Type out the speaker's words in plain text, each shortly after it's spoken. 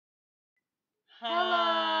Hello.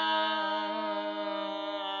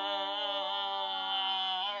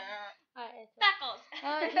 Alright, so Tackles.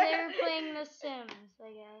 today we're playing The Sims, I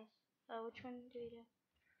guess. Which one do we do?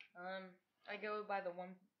 I go by the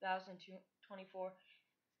 1024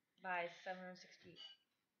 by 760.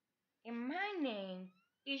 And my name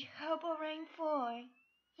is Hobo Rain 4.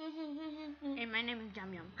 And my name is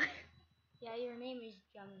Jum Yum. Yeah, your name is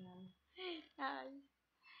Jum Yum.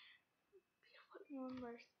 Beautiful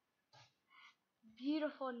numbers.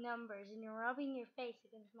 Beautiful numbers, and you're rubbing your face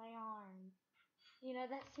against my arm. You know,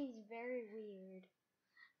 that seems very weird.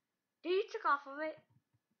 Dude, you took off of it.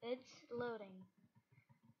 It's loading.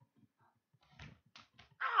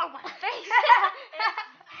 Ow, my face!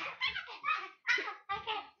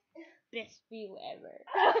 Best view ever.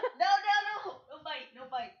 No bite, no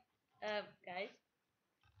bite. Guys,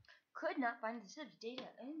 could not find the Sims data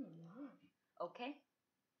anymore. Okay,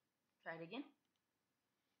 try it again.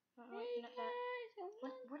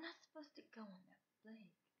 We're not supposed to go on that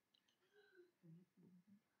lake.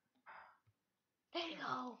 There you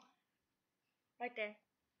go. Right there.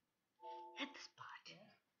 Hit the spot.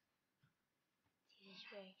 Yeah. See this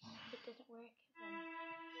way. If it doesn't work, then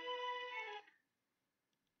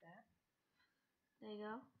That. there you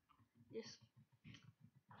go. Just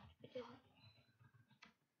it doesn't.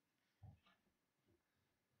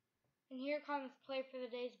 And here comes play for the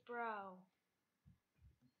day's bro.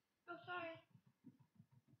 Oh, sorry.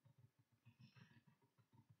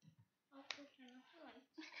 I'll turn off the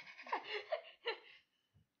lights.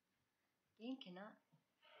 Game cannot.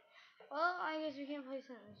 Well, I guess we can't play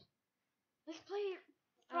Sims. Let's play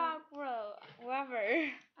Frog Bro. Wherever.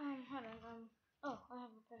 Hold on. Oh, I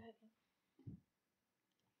have a perfect.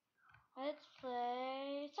 Let's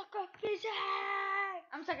play Soccer Physics.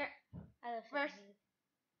 I'm second. I love First. Soccer Physics.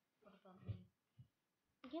 What about me?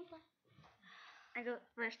 You can play. I go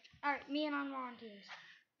first. Alright, me and Anwar on teams.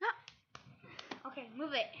 No. Okay,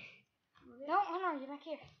 move it. No, hold on, you're back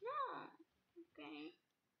here. No. Okay.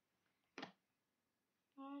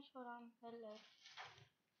 Hold on, let it load.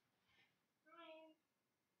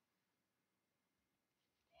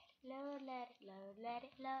 Let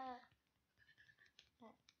it load.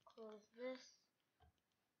 Close this.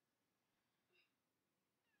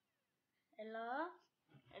 Hello?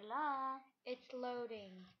 It's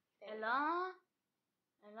loading. Hello?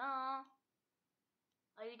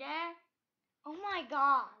 Are you there? Oh my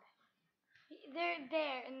god. They're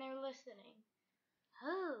there and they're listening.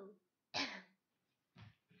 Who?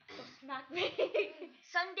 Don't smack me.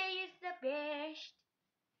 Sunday is the best.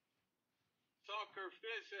 Soccer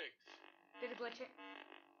physics. Did it glitch it?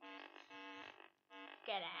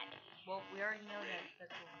 Get out of here. Well, we already know that.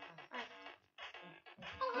 That's what we're doing.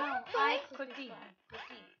 No, I Quick clicked D. this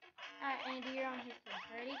button. Alright, Andy, you're on his team.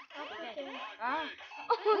 Ready? Okay. Ah.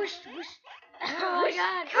 Whoosh, whoosh. Oh my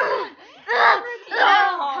god. Come on,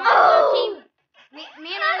 blue team. Me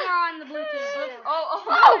and I are on the blue team. Oh.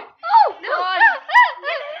 No.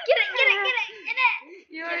 Get it.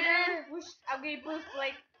 You are there. Whoosh. I'm getting boost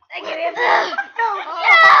like. I get it. No.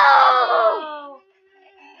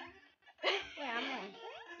 Yeah, I'm on.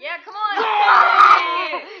 Yeah, come on.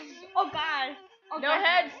 Oh god. No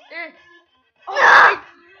heads.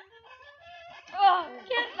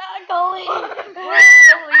 Get that goalie.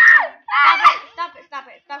 Stop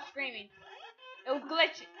it. Stop screaming. It'll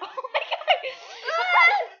glitch.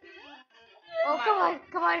 Oh my god. Oh,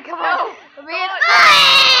 come on. No. Man.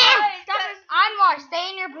 Stop it. Anwar, stay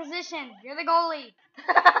in your position. You're the goalie.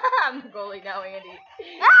 I'm the goalie now, Andy.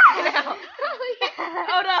 Get out.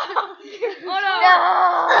 Oh no. No.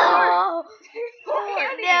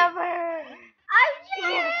 Never. I'm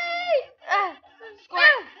cheating.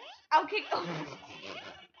 Squirt. I'll kick.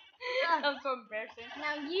 That was so embarrassing.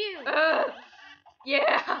 Now you. Yeah.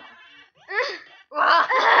 Yeah. Oh,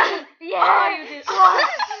 you did.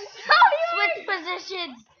 Switch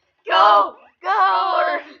positions. Go.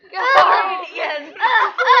 Yes. We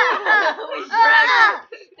dragged.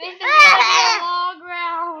 This is gonna be a long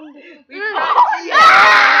round. We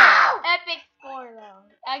dragged. Epic score though.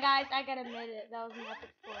 Guys, I gotta admit it. That was an epic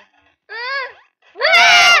score.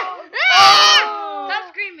 Stop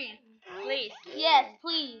screaming, please. Yes,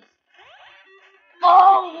 please.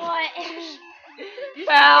 Oh, what?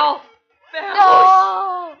 Foul.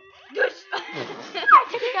 No! I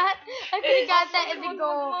forgot that in the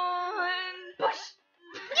goal. Push.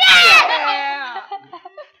 Yeah!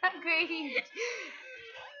 Great.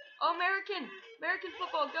 Oh, American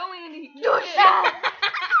football, go Andy. Get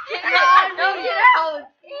Get out. No, get out.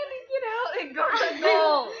 Andy, get out and go to the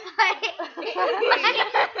goal.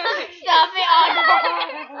 Stop it, Anwar.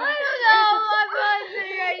 I don't know. I'm not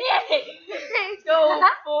saying right. Go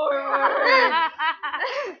forward.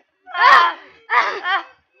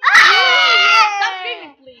 Stop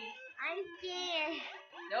screaming, please. I'm scared.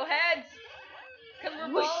 No heads. Cause we're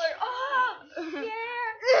Whoosh. baller. Oh,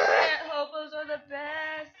 yeah. Hobos are the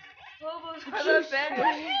best. Hobos are the best.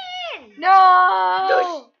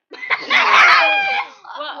 No.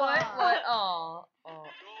 What? Oh.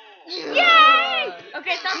 Yay!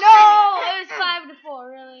 Okay, stop No, it was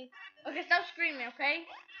 5-4. Really. screaming. Okay, stop screaming, okay?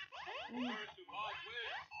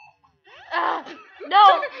 No.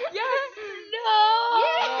 Yes. No.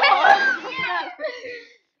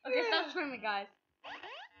 Okay, stop screaming, guys.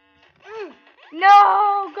 No,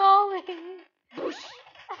 goalie.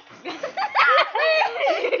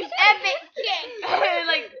 Epic kick.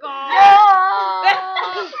 Like, No.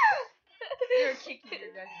 You're kicking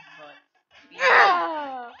your guys' butt.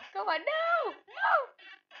 Come on, no.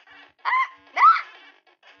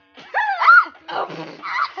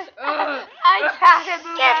 I gotta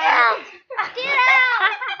move out. Get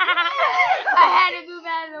out. I had to move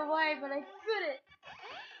out of the way, but I couldn't.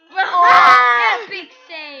 Epic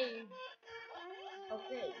save.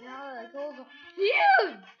 Okay, now the goals are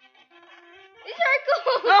huge. These are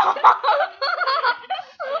goals.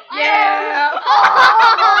 Yeah.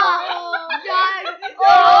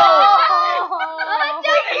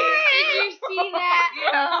 Did you see that?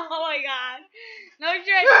 Yeah. Oh my god. No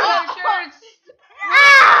shirts, no shirts.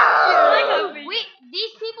 Wait,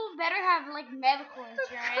 these people better have like medical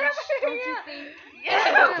insurance, don't you think?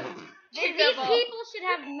 These people should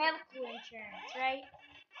have medical insurance, right?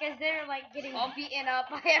 Because they're like getting beaten up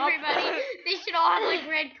by everybody. They should all have like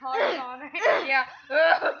red cars on, right? Yeah.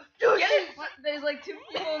 There's like 2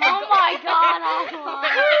 people in the Oh my god, Anwar.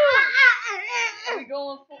 We're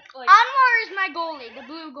going for, like, Anwar is my goalie, the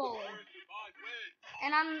blue goalie.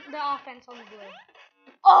 And I'm the offense on the blue.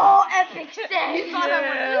 Oh, epic save!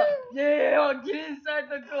 Yeah, get inside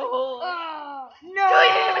the goal. No! I'm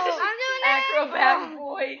doing it! Acrobat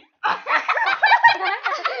boy.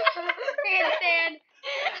 Handstand.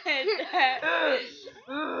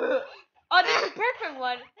 Oh, this is a perfect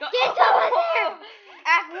one. Go. Get over there!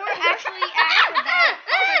 We're actually acrobat.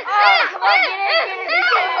 Come on, get in.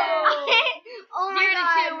 Oh my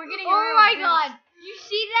god. We're getting oh my god. You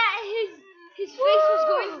see that? His face was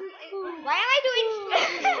going through. Why am I doing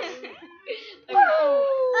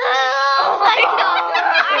oh my god.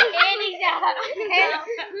 Andy's out.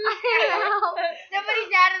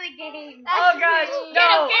 Somebody's out of the game. Oh gosh,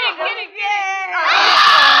 no. Get him.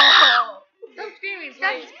 Oh. Stop screaming,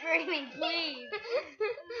 Stop please. screaming, please.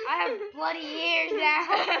 I have bloody ears now.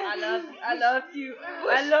 I love you.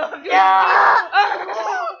 I love you.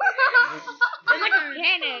 It's like a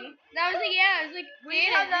cannon. That was like, yeah, it was like We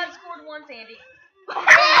have not scored once, Andy.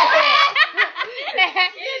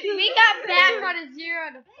 we got back on a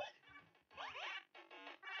 0-4.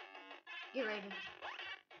 Get ready.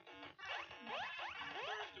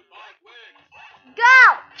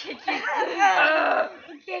 Go! Kick it.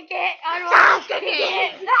 Kick it. Stop kicking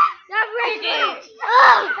it. Stop breaking it.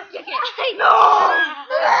 Kick it. No.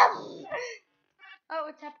 Oh,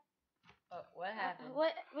 what's up? What happened?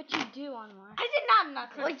 What you do, Anwar? I did not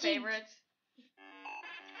knock Quick favorites.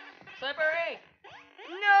 Slippery.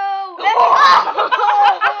 No.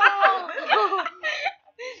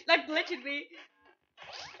 Like glitching me.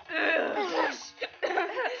 Get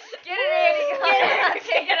it, Andy.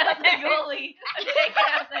 Take it out the goalie. Take it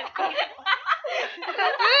out the goalie.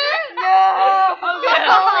 No. Okay.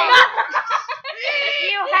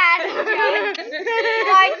 You had to jump.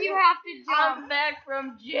 Why'd you have to I'm jump? back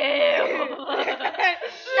from jail.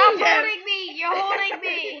 Stop holding me. You're holding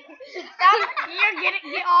me. Stop. Get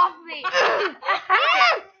off me.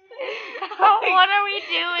 What are we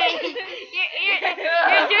doing?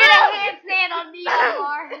 You're doing a handstand on me,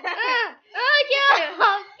 Anwar.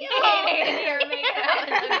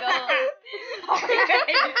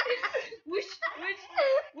 Wish.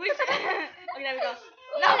 Okay, there we go.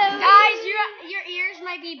 No, guys, your ears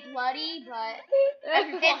might be bloody, but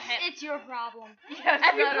it's your problem. Yes,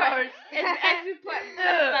 Every not part. ours. Every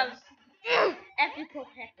peckums.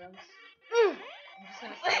 I'm just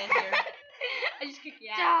gonna stand here. I just kicked you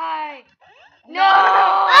out. Die. No!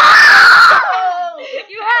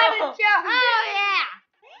 You had to jump. Oh yeah.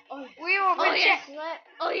 We were Oh, yeah.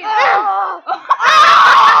 Oh yeah.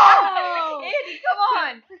 Andy, come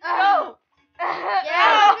on. Go.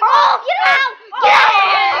 Yeah. Oh, get out.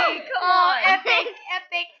 Hey, come on. Epic.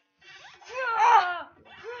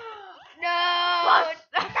 No.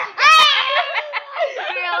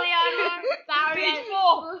 Really, Anwar? Sorry.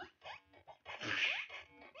 Peaceful.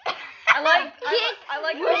 I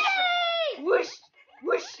like whoosh.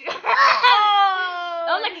 Oh,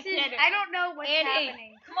 Don't like this a is- cannon. I don't know what's Andy,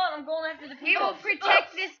 happening. come on, I'm going after the people. We will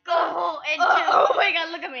protect this goal until. Oh my god,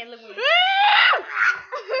 look at me, look at me.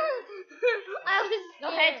 I was No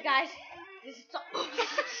heads, guys. This is so.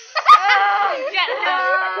 Get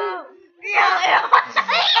out.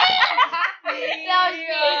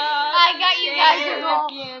 I got you guys a goal.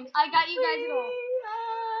 I got you guys a goal.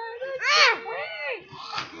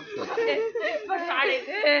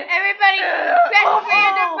 Everybody, press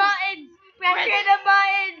random buttons. Press random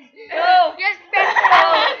buttons. No. Just press No.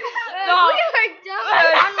 No. We are done.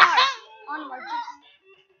 Onward.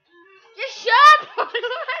 Just shut up.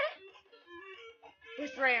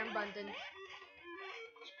 Press random buttons.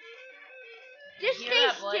 Just Hear stay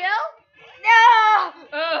that, Blake? still. No.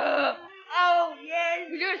 Oh, yes.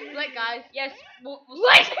 We do a split, guys. Yes. We'll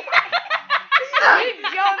What?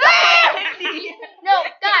 No,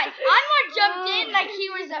 guys, Anwar jumped in like he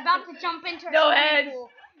was about to jump into a No swimming heads. pool.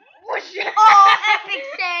 Whoosh. Oh, epic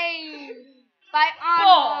save by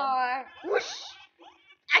Anwar. Whoosh.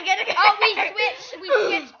 I gotta go. Oh, we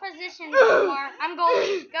switched positions, Anwar. I'm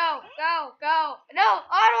going. Go. No,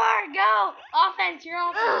 Anwar, go. Offense, you're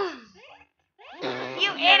offense.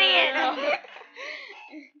 You idiot.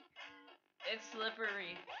 It's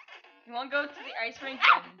slippery. You want to go to the ice rink?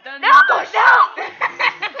 Dun, No. dun.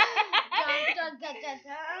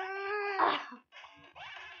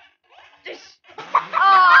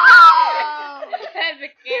 Oh.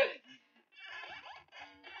 Epic kick.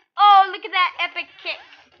 Oh, look at that epic kick.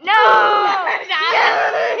 No!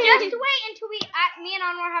 Just wait until me and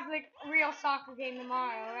Anwar have a real soccer game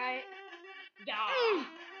tomorrow, right? Yeah.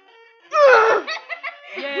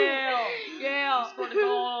 Yeah. Scored a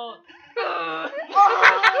goal.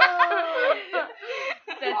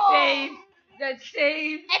 That's safe. That's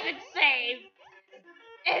safe. Epic save.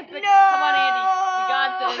 Epic. No! Come on, Andy. We got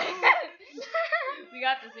this. We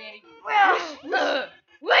got this, Andy.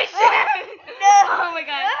 Wish. Oh my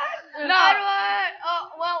god. No. Anwar. Oh,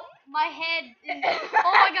 well, my head is.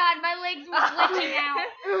 Oh my god, my legs were glitching out.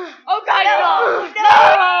 Oh god,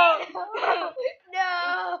 No.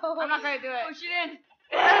 I'm not gonna do it. Push it in.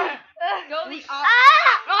 Go the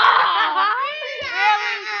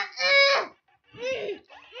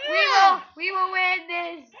We will win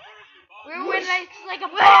this. We will win like a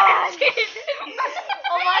boss.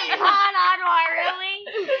 Oh my god, Anwar, really?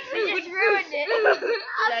 We just ruined it.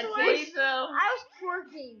 That's safe, though. I was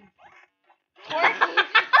twerking. Oh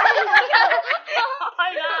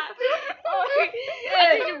my god. That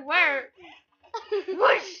didn't work.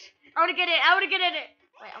 Whoosh. I wanna get in. Wait,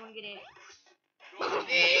 I wanna get in.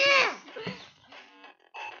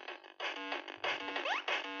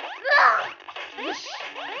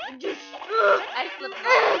 I slipped.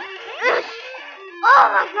 Oh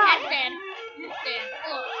my god. Stand. Stand.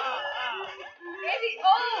 Andy,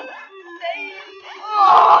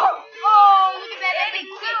 Oh, look at that epic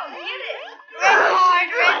kick. Get it.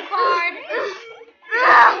 Red card.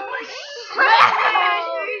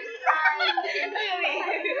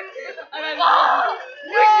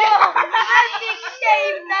 Epic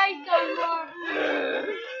save, nice Anwar.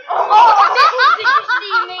 Oh, did you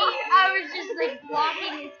see me? I was just like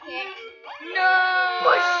blocking his kick. No.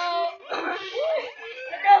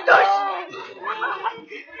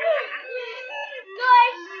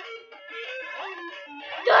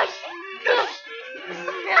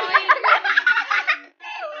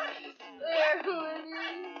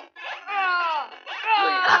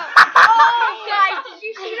 Guys, did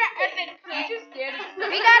you see that epic kick?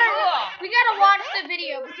 We gotta watch the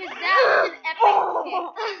video because that was an epic kick.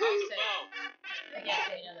 I can't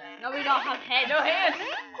say no that. No, we don't have heads. No hands.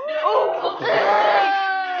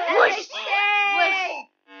 Epic save.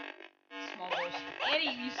 Small bush. Andy,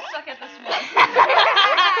 you suck at the small.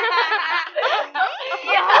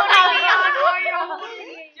 You're holding me, Anwar. You're holding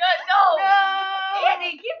me. Just no.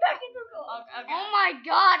 Andy, get back in the goal. Okay. Oh my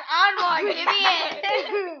god, Anwar, give me it.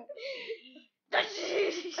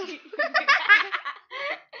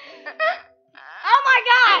 Oh my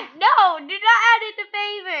god, no, do not add it to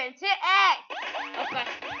favorites. Hit X. Okay.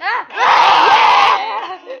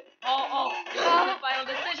 Oh. This is the final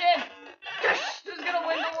decision. Who's gonna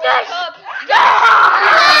win the World Yes. Cup?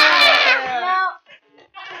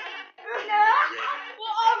 No.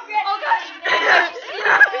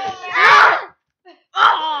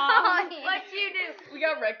 What'd you do? We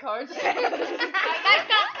got red cards. Guys,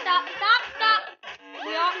 stop.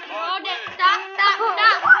 We're all dead. Stop.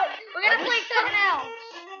 We're gonna play something else.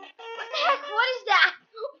 What the heck? What is that?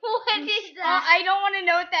 What is that? I don't want to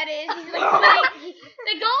know what that is. He's like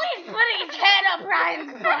the goalie is putting his head up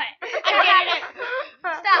Ryan's butt. I get it.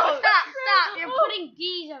 Stop. stop! You're putting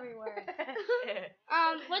D's everywhere.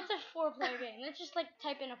 What's a 4-player game? Let's just like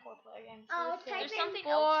type in a 4-player game. So there's something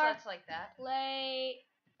else that's like that. Play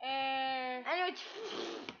air. I know it's.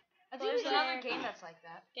 I think there's another game that's like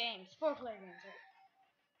that. Games. 4-player games.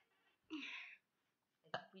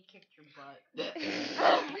 Like, we kicked your butt.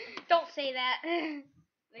 Don't say that.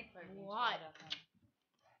 What?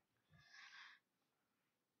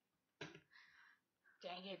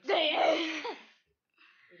 Dang it.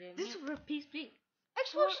 This is for PSP.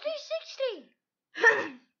 Xbox 360.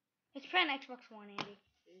 Let's play an Xbox One, Andy.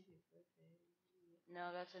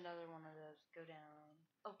 No, that's another one of those. Go down.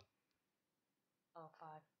 Oh. Oh,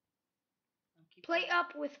 5. Play going.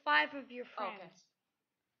 up with 5 of your friends. Okay.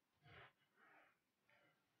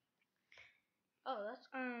 Oh, that's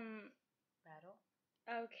Battle.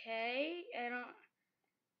 okay. I don't.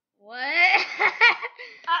 What?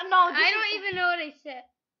 No, I don't even know what I said.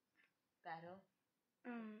 Battle.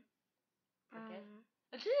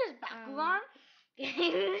 Is this Bakugan?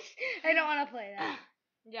 Games. I don't want to play that.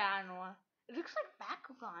 Yeah, I know. It looks like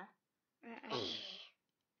Bakugan.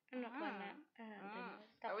 I'm not playing that.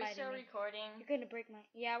 Stop Are we still fighting me. recording? You're gonna break my.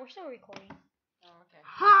 Yeah, we're still recording. Oh, okay.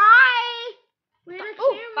 Hi.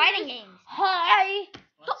 Oh, fighting games. Hi.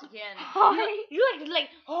 Once again. Hi. You like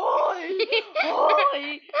hi.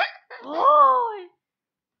 Hi. Hi.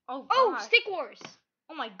 Oh, Oh, God. Stick Wars.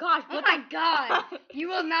 Oh my gosh. Oh my God. You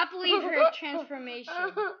will not believe her transformation.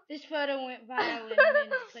 This photo went viral in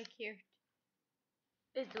minutes. Like here.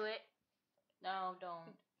 Let's do it. No,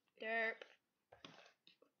 don't. Derp.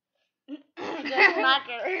 Just not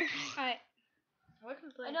her. Alright.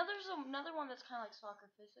 I know there's another one that's kind of like soccer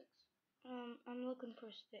physics. I'm looking for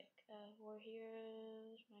a stick. War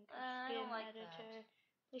Heroes, Minecraft I Skin don't like Editor.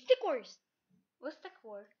 Play Stick Wars. What's the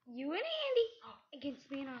core? You and Andy against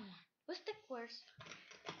me and Armor. What's the course?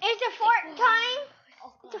 It's a fart time.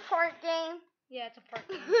 It's a fart game. Yeah, it's a fart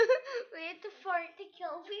game. We have to fart to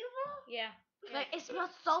kill people? Yeah. Like, it smells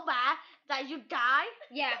so bad that you die?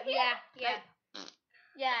 Yeah,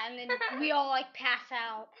 and then we all like pass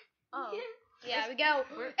out. Oh. Yeah, we go.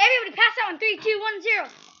 Everybody pass out in 3, 2, 1, 0.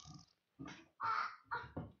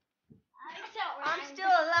 I'm still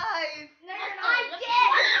alive. No, you're not. I'm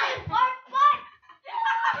dead. What?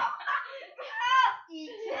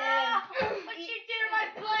 Ethan. What you did to my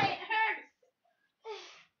plate hurts.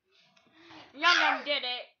 Yum Yum did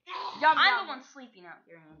it. Yum I'm Yum. the one sleeping out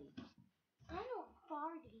here, Andy. I don't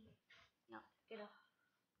farty. No, get up.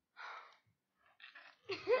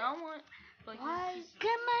 I want. Like, Come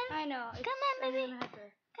on. I know. Come on, baby.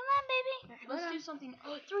 Come on, baby. Let's do something.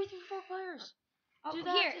 Oh, 3 through 4 players. Oh, Do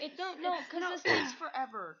that. here, No, because this takes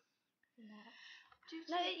forever.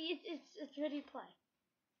 No, it's ready to play.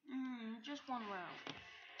 Just one round.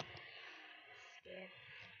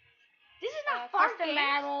 This is not fun Custom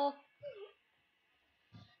battle.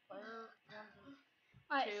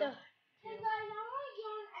 Alright, Two. so. Hey guys, I want to get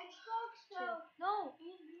on Xbox, so. No.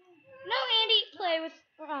 No, Andy, play with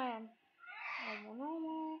Ryan.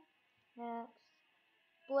 Next.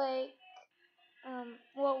 Blake.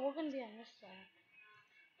 Well, we're gonna be on this side.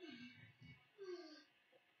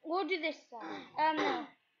 We'll do this side. No.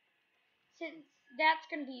 Since that's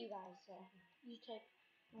gonna be you guys, so you take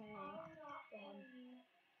my name.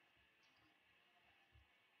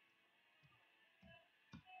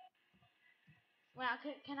 Well,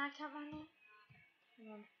 can I type my name?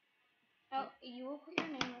 Oh, you will put your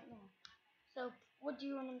name right now. So, what do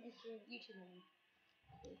you want to make your YouTube name?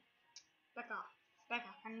 Back off. Back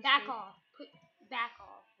off. Back off. Put back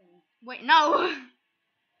off. Wait, no.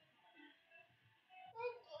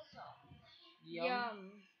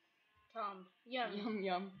 Yum. Tom. Yum.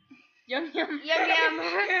 Yum. Yum yum.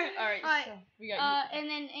 Alright, so we got you. And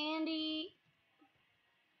then Andy.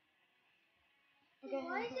 Okay.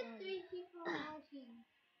 Why is it 3 people on our team?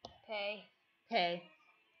 Pay.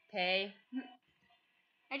 Pay.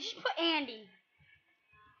 I just put Andy.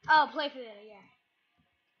 Oh, play for the day, yeah.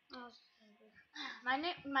 My I'm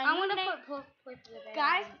new gonna name, put play for the day.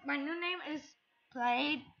 guys. My new name is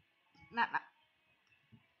Played.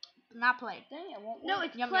 Not Played. Dang, it won't No, work.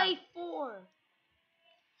 it's Yum Play Yum. 4.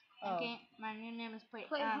 Oh. Okay, my new name is Played.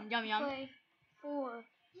 Play, Yum Yum. Play 4.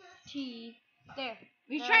 T. There.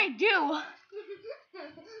 What are you trying to do?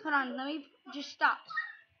 Hold on, let me just stop.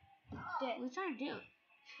 There. What are you trying to do?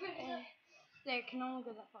 There, can only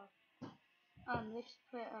go that far. Let's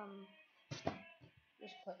put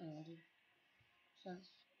Just put Andy. Since.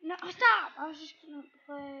 no, stop! I was just gonna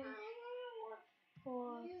play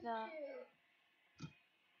for the.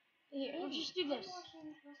 Here, let's just do this.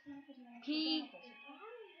 P.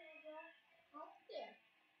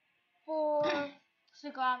 4.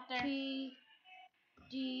 So go out there. T.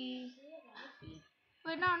 D.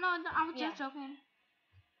 Wait, no, I was just joking.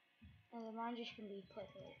 Mine just gonna be play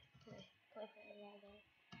for the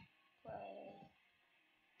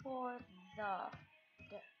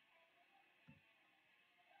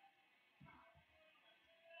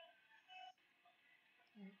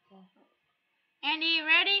Andy, you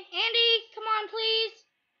ready? Andy, come on, please.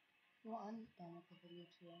 Well, I'm done with the video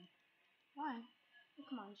too. Why? Oh,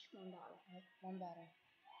 come on, just $1. One battle.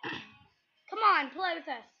 Come on, play with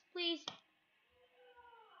us, please.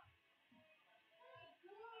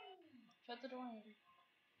 Shut the door, Andy.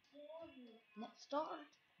 Let's start.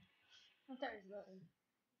 I thought it was loading.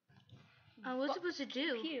 What's it supposed to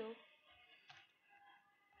do? Pew.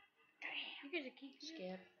 You guys are keep.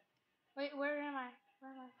 Skip. Wait, where am I?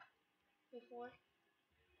 Before.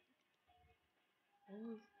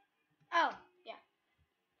 Move. Oh, yeah.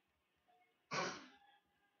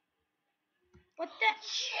 What the?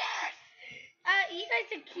 Yes! You guys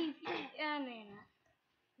should keep. No, you're not.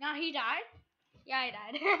 Now he died? Yeah, I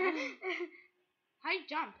died. How'd you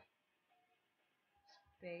jump?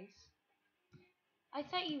 Space. I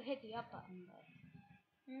thought you hit the up button, but.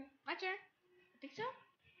 My turn. I think so.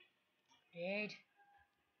 Dead.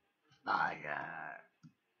 Fire.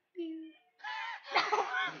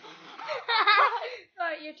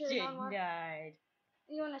 Alright, your turn. Onward. Denied.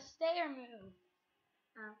 You wanna stay or move?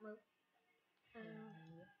 Move.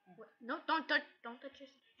 No, don't touch this.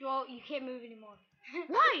 Well, you can't move anymore.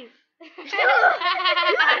 Why?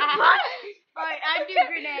 Alright, I do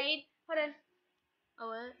grenade. Hold on. Oh,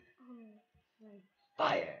 what?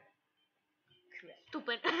 Fire.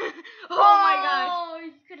 Stupid. Oh my gosh. Oh,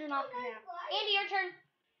 you could have knocked me out. Andy, your turn.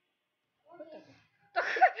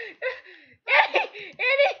 Andy!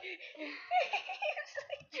 He's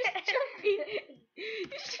like just jumping.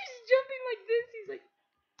 He's just jumping like this. He's like,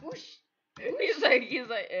 whoosh. He's like,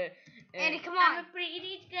 Andy, come on. I'm a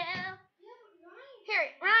pretty girl. Here,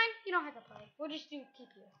 Ryan, you don't have to play. We'll just keep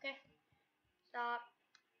you, okay? Stop.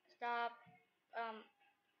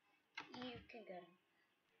 You can go.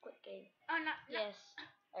 Quick game. Oh, no. Yes.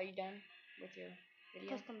 Are you done with your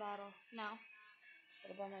video? Custom battle. No.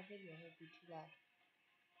 What about my video? It'd be too loud.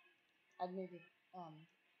 I'd move it up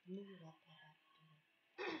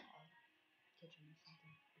kitchen or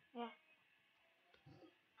something. Yeah.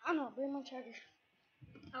 I know, bring my charger.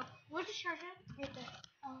 Oh, where's the charger? Right there.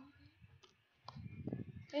 Oh.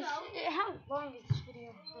 How long is this video?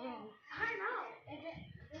 I don't know.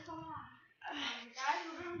 It's a lot. Guys,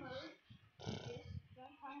 we're gonna move.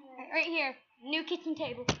 Right here. New kitchen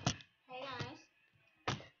table. Hey guys.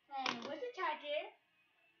 And what's the charger?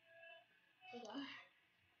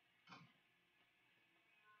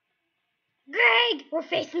 Greg! We're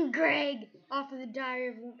facing Greg off of the Diary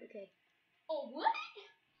of Wimpy Kid. Oh, what?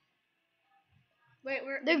 Wait,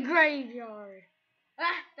 we're The graveyard.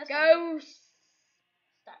 that's Ghosts.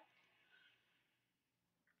 Stop.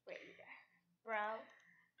 Wait, bro.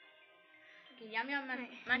 Okay, yum yum.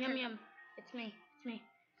 My Yum turn. yum. It's me.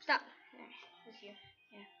 Stop. It's you.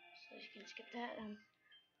 Yeah. So you can skip that.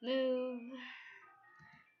 Move.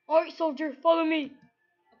 Alright, soldier, follow me.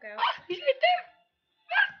 Okay. He's right there.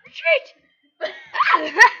 Retreat.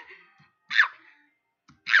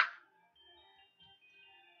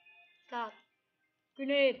 Stop.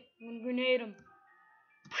 Grenade. I'm gonna grenade him.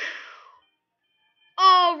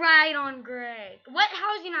 All right on Greg. What?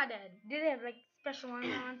 How is he not dead? Did they have like special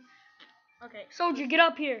armor on? Okay, soldier, get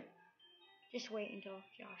up here. Just wait until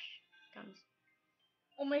Josh comes.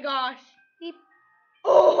 Oh my gosh. Beep.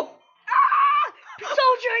 Oh! Ah!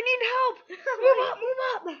 Soldier, I need help. Move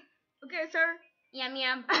up. Okay, sir. Yum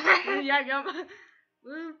yum. Yeah, yum.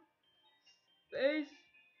 Move. Space.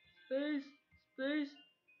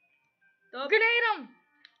 Stop. Grenade him.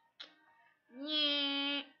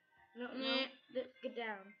 Yeah. No. Get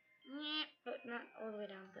down. Not all the way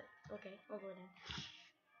down, but okay, all the way down.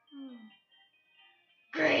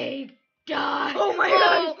 Greg, die! Oh my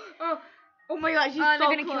gosh! Oh my gosh! He's so they're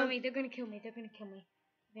gonna close. kill me. They're gonna kill me.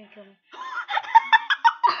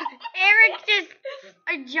 Eric just,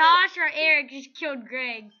 Josh or Eric just killed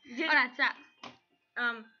Greg. Just- Oh, no, stop.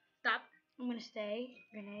 Stop. I'm gonna stay.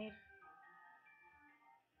 Grenade.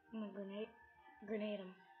 I'm gonna grenade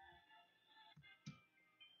him.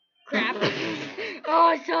 Crap. Oh,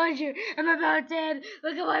 I told you. I'm about dead.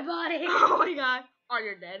 Look at my body. Oh my god. Oh,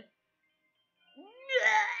 you're dead.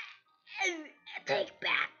 Take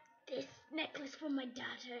back this necklace from my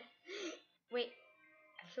daughter. Wait,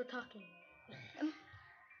 I'm still talking.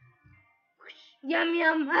 Yum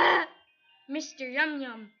yum. Ah! Mr. Yum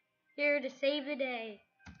Yum, here to save the day.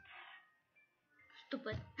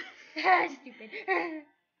 Stupid. Stupid.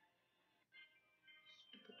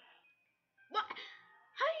 What?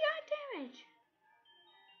 How you got damage?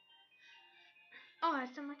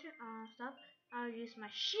 Last time I turned stuff, I'll use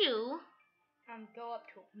my shoe. Go up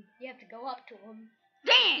to him. You have to go up to him.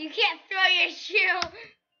 Dang! You can't throw your shoe.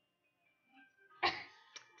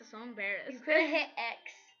 That's so embarrassing. You could hit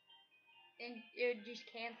X, and it would just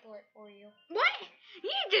cancel it for you. What?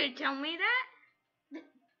 You didn't tell me that.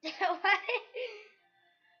 What?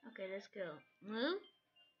 Okay, let's go. Move.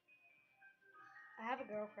 I have a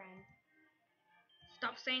girlfriend.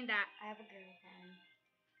 Stop saying that. I have a girlfriend.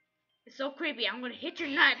 It's so creepy. I'm gonna hit your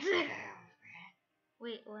nuts.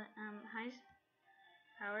 Wait, what? Highest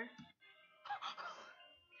power.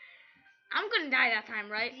 I'm gonna die that time,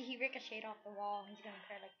 right? He ricocheted off the wall. He's gonna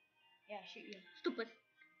try shoot you. Stupid.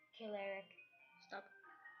 Kill Eric. Stop.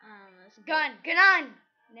 Gun on.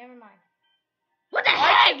 Never mind. What the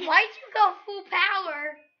heck? Why'd you go full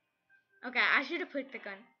power? Okay, I should have picked the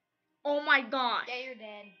gun. Oh my gosh. Yeah, you're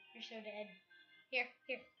dead. You're so dead. Here.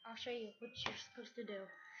 I'll show you what you're supposed to do.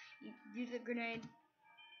 You use a grenade.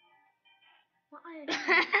 What?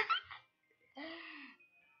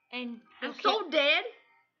 And I'm so dead.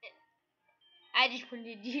 I just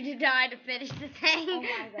wanted you to die to finish the thing. Oh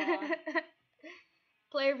my god.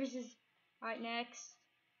 Player versus. Alright, next.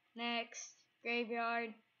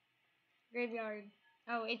 Graveyard.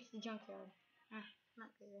 Oh, it's the junkyard. Not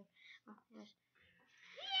graveyard. Oh, yes.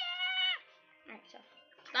 Yeah! Alright, so.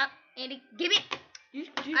 Stop, Andy. Give it!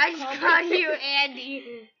 I just called you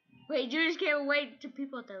Andy. Wait, you just can't wait till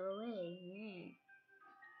people throw away.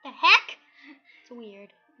 The heck? It's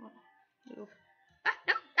weird. Move.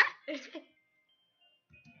 No.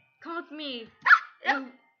 Come with me. No,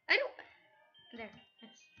 I don't. There,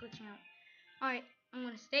 that's glitching out. Alright, I'm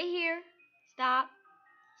gonna stay here. Stop.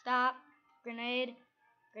 Grenade.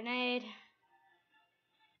 Go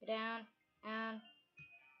down.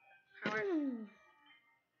 Power.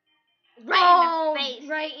 Right in the face.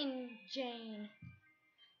 Right in Jane.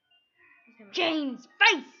 Jane's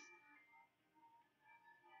face.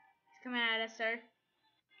 He's coming at us, sir.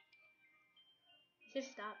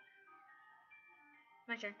 Just stop.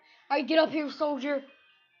 My turn. Alright, get up here, soldier.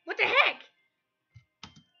 What the heck?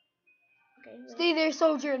 Okay. Stay there,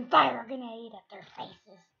 soldier, and fire a grenade at their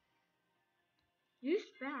faces. You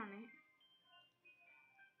spit on it.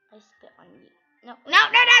 I spit on you. No,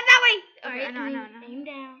 not that way. Okay, Alright, no. Aim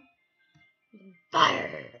down. Fire.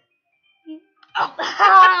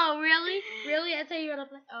 Oh, really? Really? That's how you gotta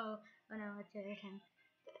play? Oh no, it's the other time.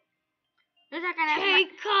 They're not gonna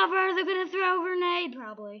Take cover. They're gonna throw a grenade,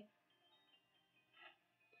 probably.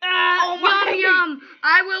 Oh my Yum.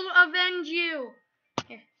 I will avenge you.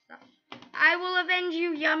 Here, stop. I will avenge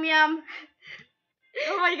you, Yum.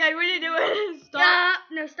 Oh my god, what are you doing? Stop.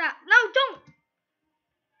 No, stop. No, don't.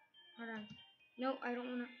 Hold on. No, I don't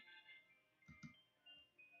wanna.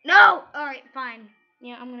 No. All right, fine.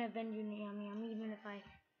 Yeah, I'm gonna avenge you, Yum, even if I.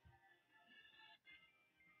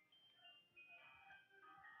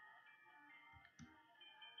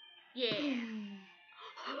 Yeah.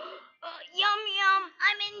 Yum,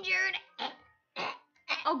 I'm injured.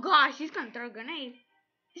 Oh gosh, he's gonna throw a grenade.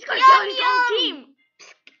 He's gonna kill his own team.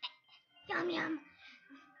 Yum.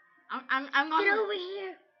 I'm gonna Get over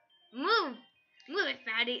here. move it,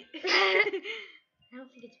 fatty. I don't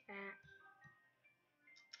think it's fat.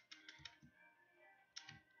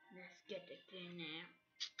 Let's get the thing now.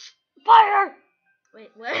 Fire!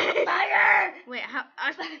 Wait, what? Fire! Wait, how?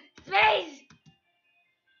 Space!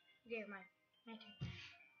 There, my turn.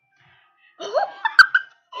 Oh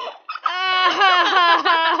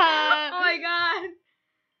my god.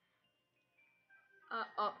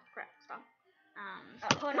 Oh crap! Stop.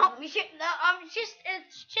 Hold on. We should.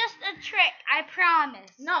 It's just a trick. I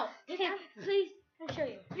promise. No. Please. I'll show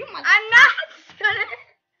you. I'm not gonna.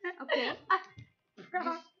 Okay.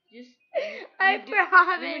 Just. I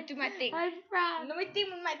promise. Let me do my thing. I promise. Let me do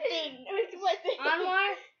my thing.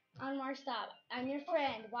 Anwar, stop. I'm your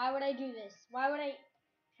friend. Why would I do this? Why would I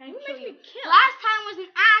try to You kill make you? me kill. Last time was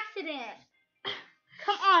an accident.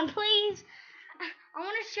 Come on, please. I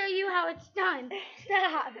want to show you how it's done.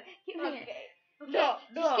 Stop. Give me it. Okay. No.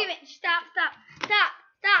 Just give it. Stop.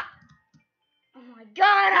 Oh my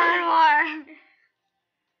God, Anwar.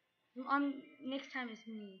 Next time it's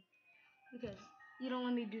me. Because you don't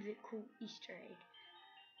let me do the cool Easter egg.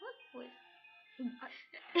 What?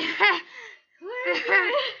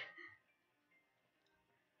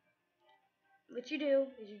 What you do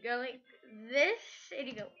is you go like this and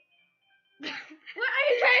you go. What are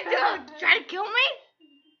you trying to do? Try to kill me?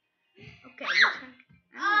 Okay, you turn.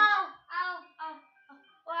 Ow.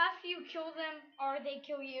 Well, after you kill them or they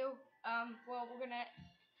kill you, well, we're gonna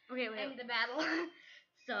end the battle.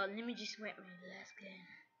 So let me just wet my last gun.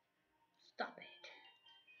 Stop it.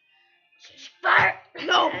 Fire!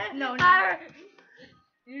 No. Fire!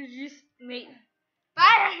 You just made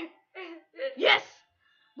Fire! yes.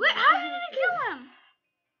 Wait, how did I kill him?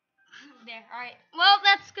 There. All right. Well,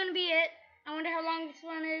 that's gonna be it. I wonder how long this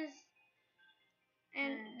one is.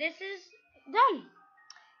 And this is done.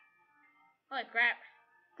 Holy crap.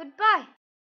 Goodbye.